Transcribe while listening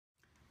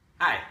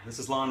Hi, this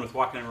is Lon with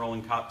Walking and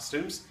Rolling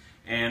Costumes,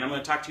 and I'm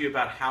going to talk to you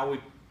about how we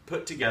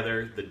put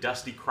together the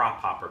Dusty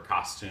Crophopper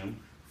costume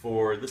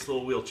for this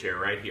little wheelchair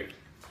right here.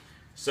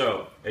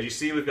 So, as you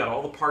see, we've got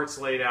all the parts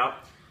laid out.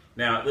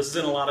 Now, this is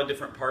in a lot of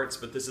different parts,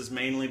 but this is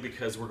mainly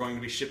because we're going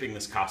to be shipping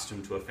this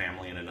costume to a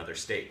family in another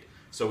state.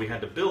 So we had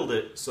to build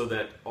it so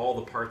that all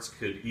the parts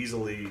could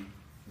easily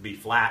be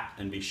flat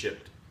and be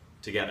shipped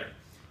together.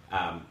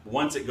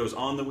 Once it goes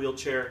on the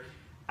wheelchair,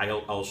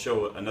 I'll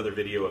show another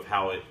video of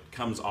how it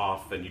comes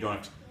off, and you don't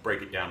have to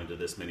break it down into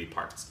this many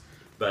parts.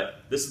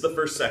 But this is the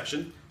first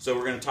section, so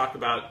we're going to talk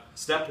about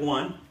step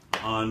one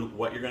on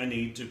what you're going to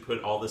need to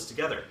put all this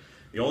together.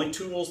 The only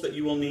tools that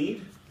you will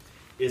need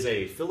is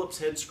a Phillips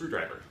head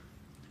screwdriver.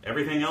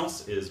 Everything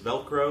else is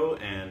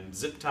Velcro and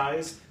zip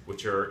ties,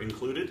 which are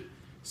included.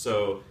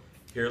 So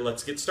here,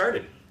 let's get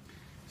started.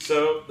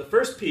 So the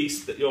first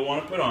piece that you'll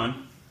want to put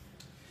on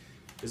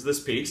is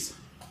this piece.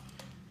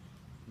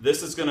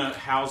 This is going to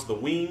house the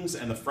wings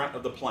and the front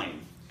of the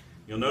plane.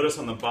 You'll notice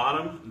on the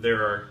bottom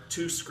there are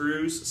two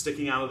screws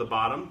sticking out of the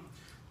bottom.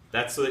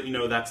 That's so that you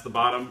know that's the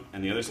bottom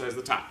and the other side is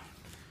the top.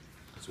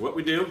 So what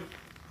we do,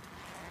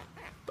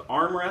 the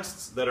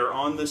armrests that are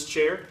on this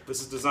chair,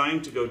 this is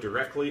designed to go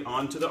directly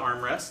onto the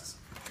armrests.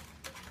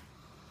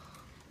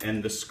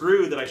 And the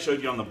screw that I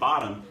showed you on the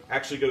bottom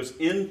actually goes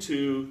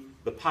into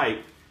the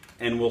pipe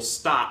and will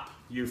stop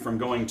you from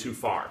going too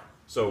far.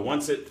 So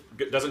once it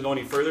doesn't go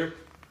any further,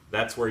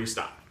 that's where you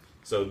stop.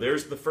 So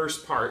there's the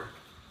first part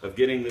of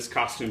getting this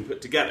costume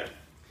put together.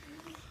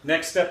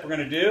 Next step we're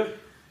going to do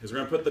is we're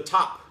going to put the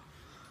top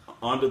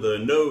onto the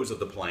nose of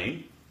the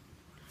plane.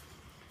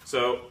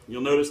 So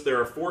you'll notice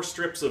there are 4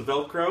 strips of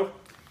Velcro,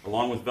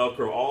 along with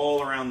Velcro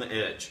all around the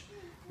edge.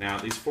 Now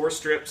these 4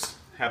 strips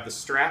have the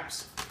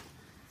straps,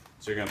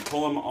 so you're going to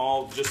pull them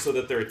all just so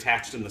that they're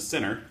attached in the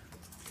center,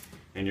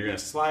 and you're going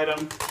to slide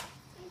them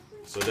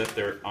so that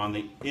they're on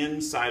the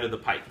inside of the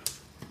pipe.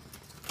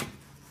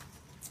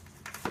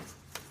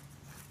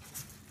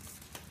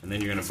 And then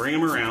you're going to bring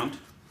them around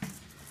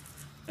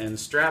and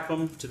strap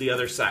them to the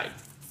other side.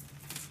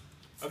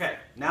 Okay,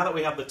 now that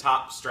we have the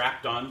top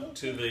strapped on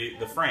to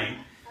the frame,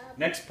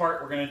 next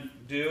part we're going to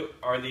do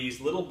are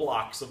these little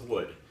blocks of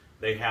wood.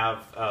 They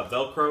have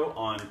Velcro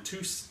on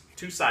two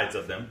sides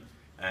of them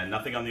and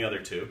nothing on the other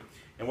two.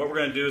 And what we're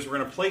going to do is we're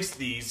going to place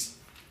these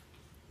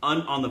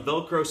on the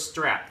Velcro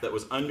strap that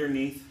was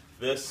underneath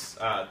this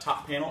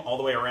top panel all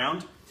the way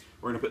around.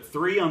 We're going to put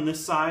 3 on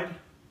this side,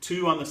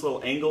 2 on this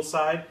little angle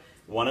side,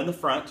 1 in the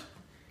front,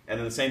 and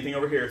then the same thing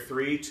over here,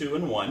 3, 2,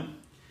 and 1.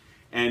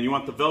 And you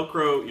want the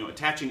Velcro,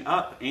 attaching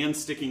up and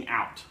sticking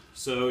out.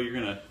 So you're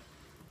going to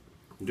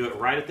do it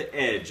right at the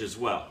edge as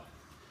well.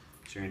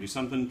 So you're going to do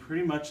something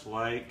pretty much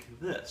like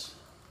this.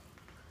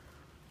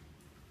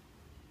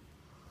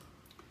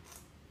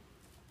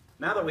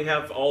 Now that we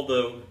have all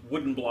the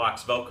wooden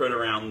blocks Velcroed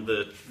around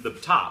the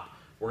top,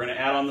 we're going to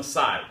add on the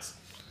sides.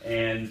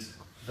 And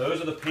those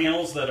are the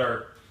panels that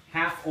are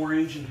half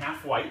orange and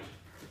half white.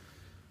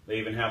 They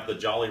even have the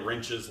Jolly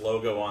Wrenches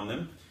logo on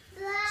them.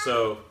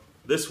 So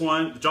this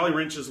one, the Jolly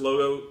Wrenches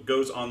logo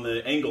goes on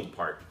the angled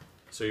part.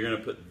 So you're going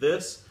to put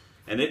this,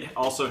 and it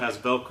also has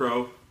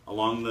Velcro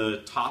along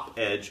the top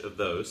edge of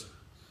those.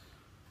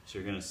 So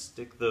you're going to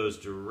stick those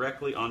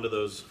directly onto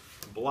those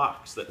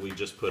blocks that we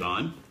just put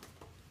on.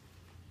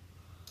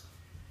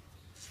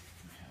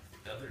 I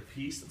have the other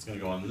piece that's going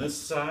to go on this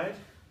side.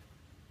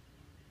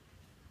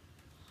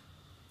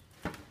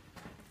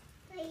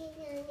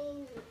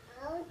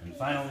 And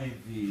finally,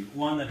 the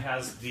one that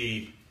has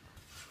the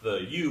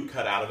U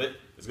cut out of it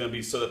is going to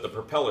be so that the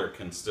propeller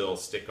can still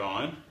stick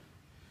on.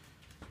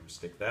 So we'll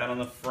stick that on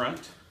the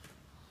front.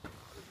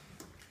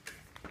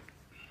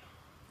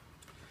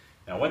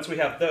 Now once we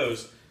have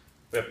those,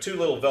 we have 2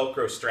 little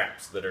Velcro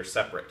straps that are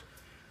separate.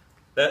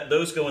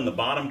 Those go in the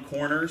bottom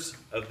corners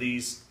of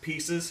these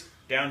pieces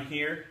down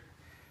here,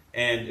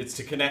 and it's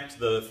to connect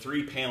the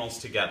 3 panels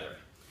together.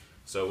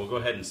 So we'll go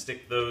ahead and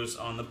stick those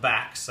on the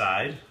back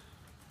side.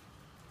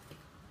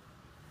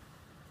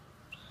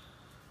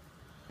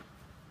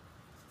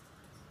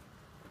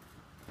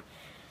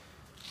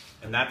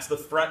 And that's the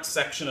front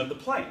section of the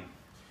plane.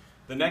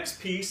 The next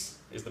piece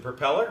is the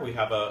propeller. We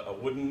have a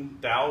wooden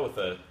dowel with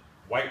a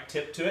white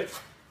tip to it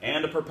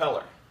and a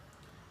propeller.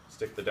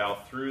 Stick the dowel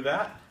through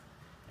that,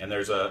 and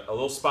there's a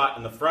little spot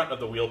in the front of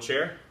the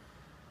wheelchair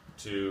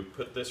to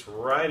put this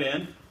right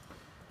in.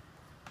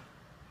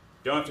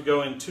 Don't have to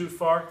go in too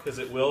far because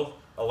it will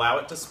allow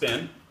it to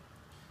spin.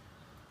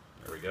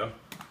 There we go.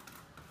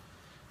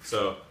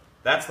 So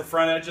that's the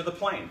front edge of the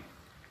plane.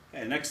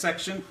 Okay, next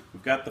section,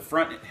 we've got the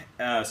front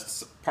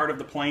part of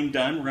the plane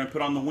done. We're going to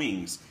put on the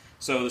wings.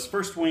 So this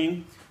first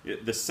wing,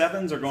 the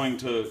 7s are going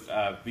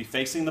to be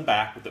facing the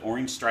back with the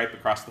orange stripe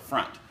across the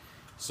front.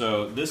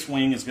 So this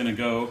wing is going to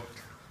go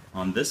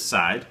on this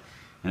side,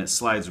 and it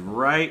slides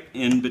right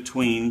in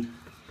between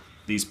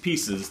these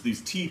pieces, these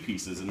T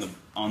pieces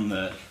on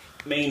the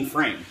main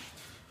frame.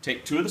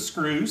 Take 2 of the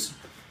screws,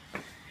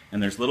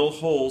 and there's little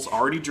holes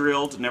already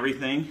drilled and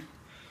everything.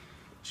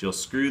 So you'll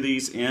screw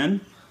these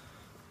in,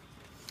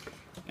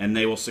 and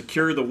they will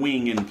secure the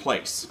wing in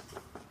place.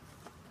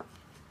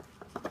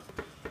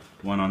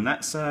 one on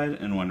that side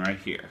and one right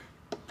here.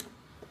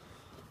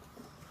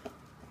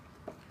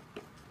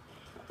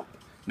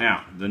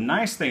 Now, the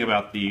nice thing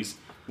about these,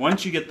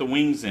 once you get the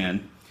wings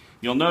in,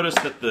 you'll notice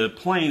that the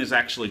plane is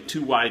actually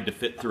too wide to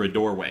fit through a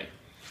doorway.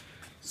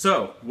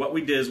 So, what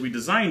we did is we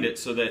designed it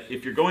so that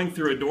if you're going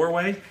through a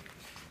doorway,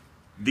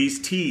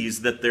 these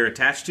T's that they're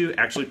attached to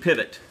actually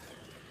pivot.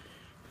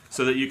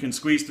 So that you can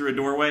squeeze through a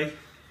doorway,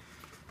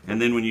 and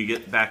then when you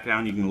get back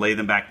down, you can lay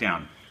them back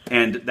down.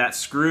 And that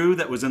screw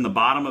that was in the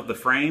bottom of the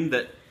frame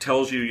that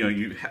tells you,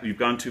 you've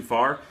gone too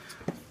far,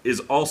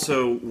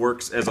 also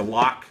works as a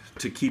lock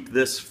to keep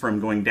this from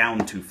going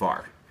down too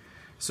far.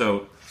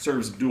 So,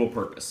 serves dual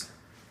purpose.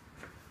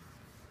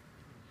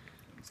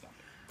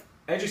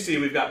 As you see,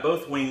 we've got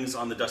both wings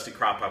on the Dusty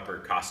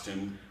Crophopper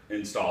costume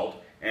installed,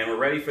 and we're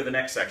ready for the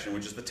next section,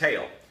 which is the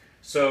tail.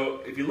 So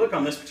if you look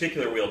on this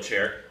particular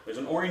wheelchair, there's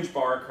an orange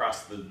bar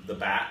across the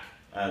back.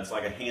 It's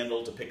like a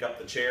handle to pick up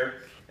the chair.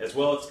 As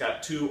well, it's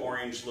got two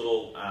orange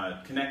little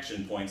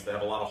connection points that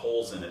have a lot of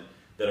holes in it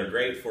that are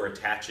great for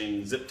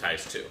attaching zip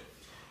ties to.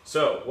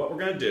 So what we're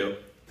going to do,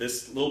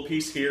 this little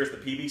piece here is the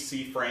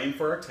PVC frame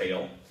for our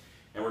tail,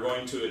 and we're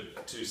going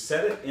to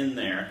set it in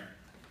there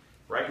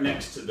right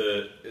next to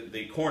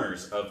the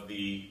corners of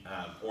the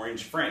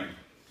orange frame.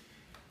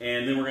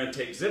 And then we're going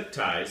to take zip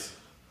ties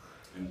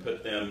and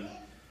put them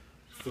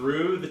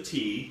through the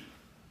T,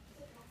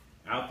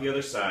 out the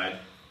other side,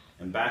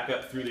 and back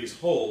up through these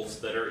holes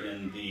that are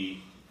in the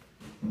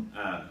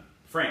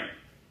frame.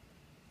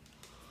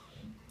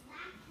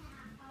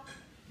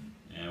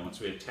 And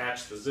once we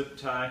attach the zip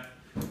tie,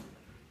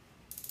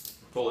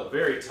 pull it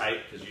very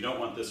tight because you don't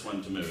want this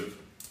one to move.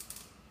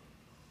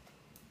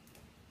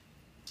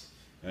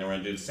 And then we're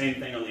going to do the same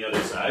thing on the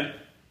other side.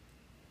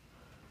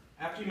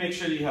 After you make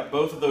sure that you have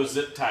both of those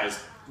zip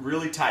ties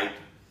really tight,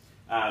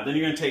 then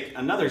you're going to take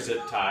another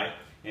zip tie,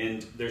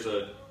 and there's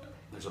a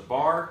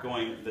bar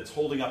going that's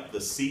holding up the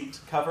seat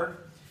cover,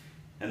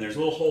 and there's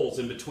little holes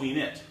in between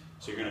it.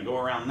 So you're going to go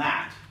around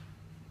that.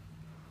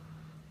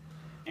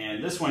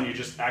 And this one you're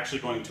just actually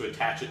going to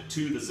attach it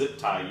to the zip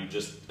tie you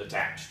just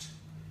attached.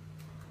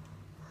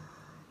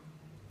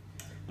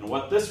 And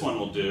what this one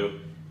will do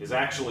is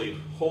actually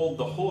hold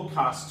the whole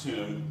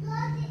costume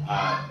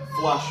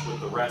flush with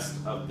the rest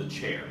of the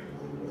chair.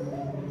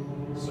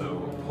 So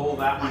pull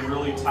that one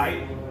really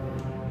tight,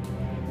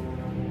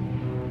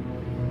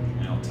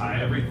 and it'll tie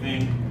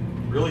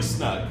everything really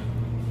snug.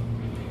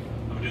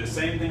 I'm going to do the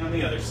same thing on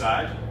the other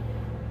side.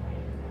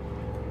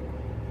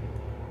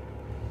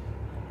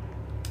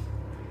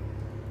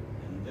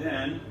 And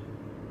then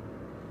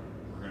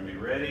we're going to be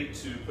ready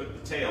to put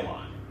the tail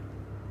on.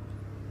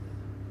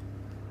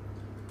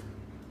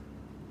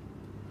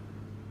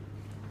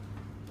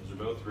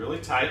 Both really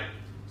tight,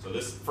 so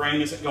this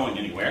frame isn't going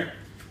anywhere.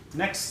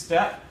 Next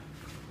step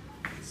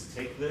is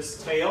take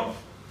this tail,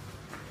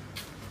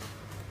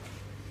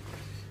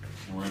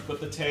 and we're going to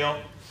put the tail,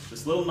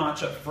 this little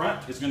notch up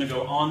front is going to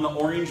go on the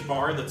orange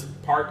bar that's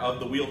part of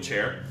the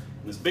wheelchair,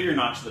 and this bigger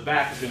notch at the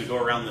back is going to go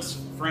around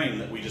this frame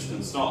that we just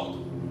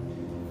installed.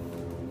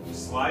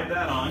 Just slide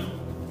that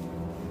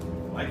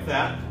on, like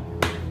that.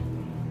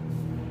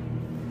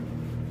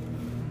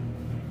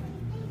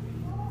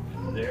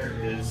 And there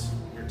is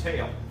your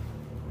tail.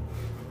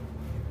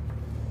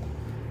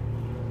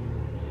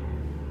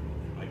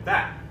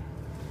 That.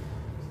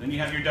 So then you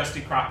have your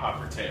Dusty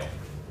Crophopper tail.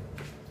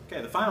 Okay,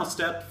 the final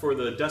step for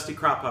the Dusty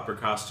Crophopper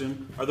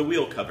costume are the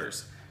wheel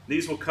covers.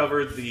 These will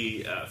cover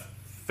the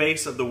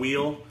face of the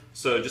wheel,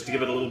 so just to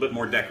give it a little bit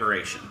more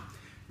decoration.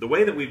 The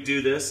way that we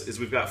do this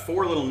is we've got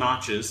 4 little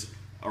notches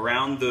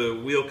around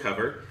the wheel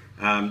cover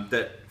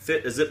that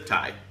fit a zip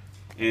tie,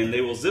 and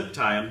they will zip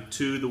tie them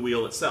to the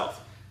wheel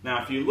itself.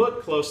 Now if you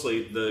look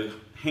closely, the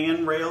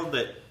handrail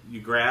that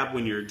you grab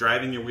when you're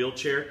driving your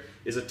wheelchair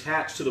is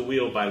attached to the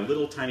wheel by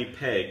little tiny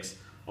pegs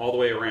all the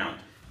way around.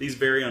 These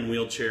vary on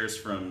wheelchairs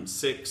from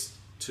 6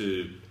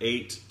 to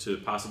 8 to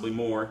possibly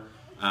more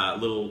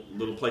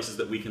little places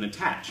that we can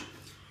attach.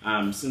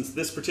 Since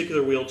this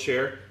particular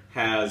wheelchair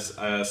has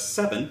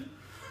 7,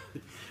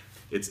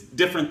 it's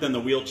different than the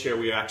wheelchair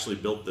we actually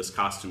built this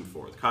costume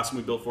for. The costume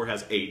we built for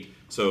has 8,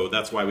 so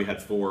that's why we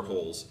had 4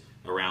 holes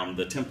around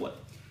the template.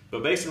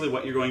 But basically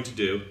what you're going to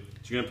do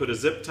is you're going to put a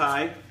zip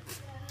tie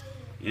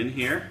in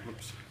here.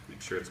 Whoops. Make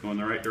sure it's going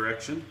the right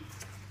direction.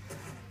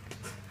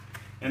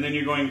 And then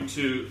you're going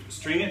to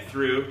string it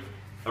through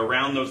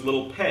around those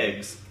little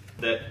pegs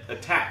that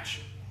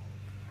attach.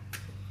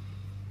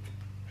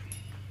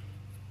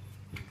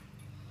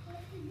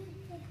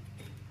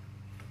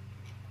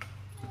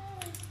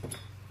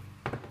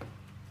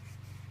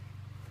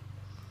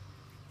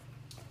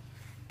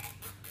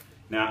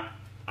 Now,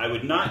 I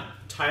would not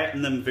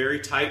tighten them very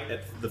tight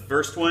at the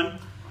first one,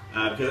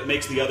 because it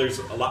makes the others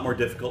a lot more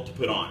difficult to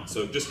put on.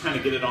 So just kind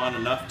of get it on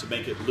enough to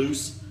make it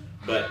loose,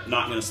 but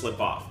not going to slip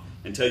off.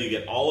 Until you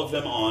get all of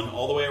them on,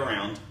 all the way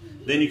around,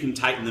 then you can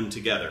tighten them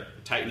together,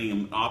 tightening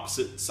them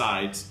opposite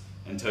sides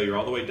until you're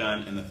all the way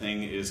done and the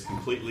thing is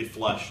completely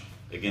flush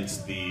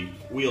against the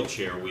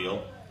wheelchair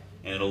wheel,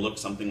 and it'll look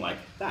something like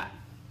that.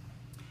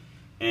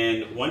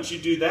 And once you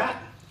do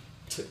that,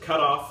 cut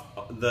off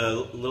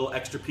the little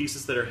extra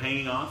pieces that are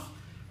hanging off.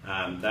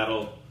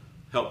 That'll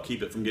help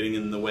keep it from getting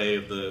in the way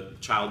of the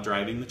child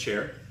driving the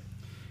chair.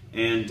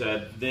 And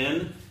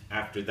then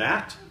after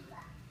that,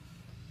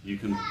 you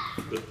can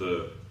put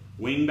the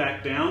wing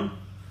back down.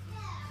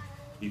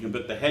 You can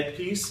put the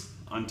headpiece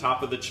on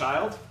top of the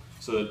child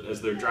so that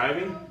as they're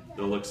driving,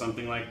 they'll look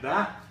something like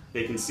that.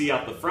 They can see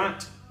out the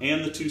front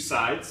and the two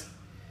sides.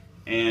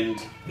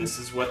 And this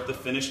is what the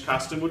finished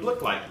costume would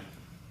look like.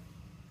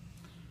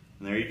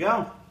 And there you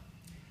go.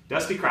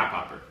 Dusty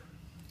Crophopper.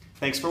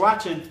 Thanks for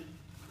watching.